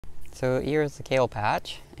So here's the kale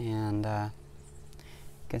patch, and you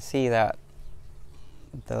can see that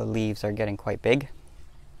the leaves are getting quite big.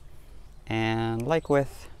 And like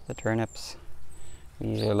with the turnips, we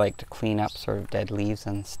usually like to clean up sort of dead leaves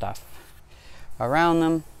and stuff around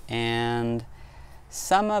them. And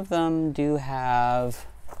some of them do have,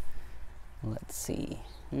 let's see,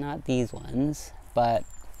 not these ones, but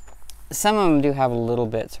some of them do have a little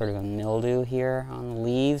bit sort of a mildew here on the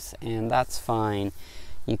leaves, and that's fine.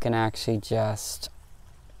 You can actually just,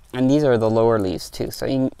 and these are the lower leaves too, so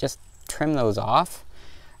you can just trim those off.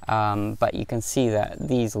 But you can see that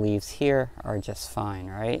these leaves here are just fine,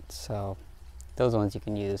 right? So those ones you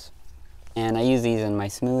can use. And I use these in my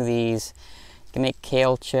smoothies. You can make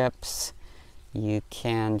kale chips. You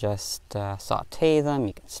can just saute them.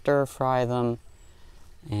 You can stir fry them.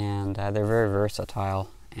 And they're very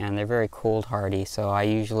versatile. And they're very cold hardy, so I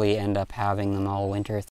usually end up having them all winter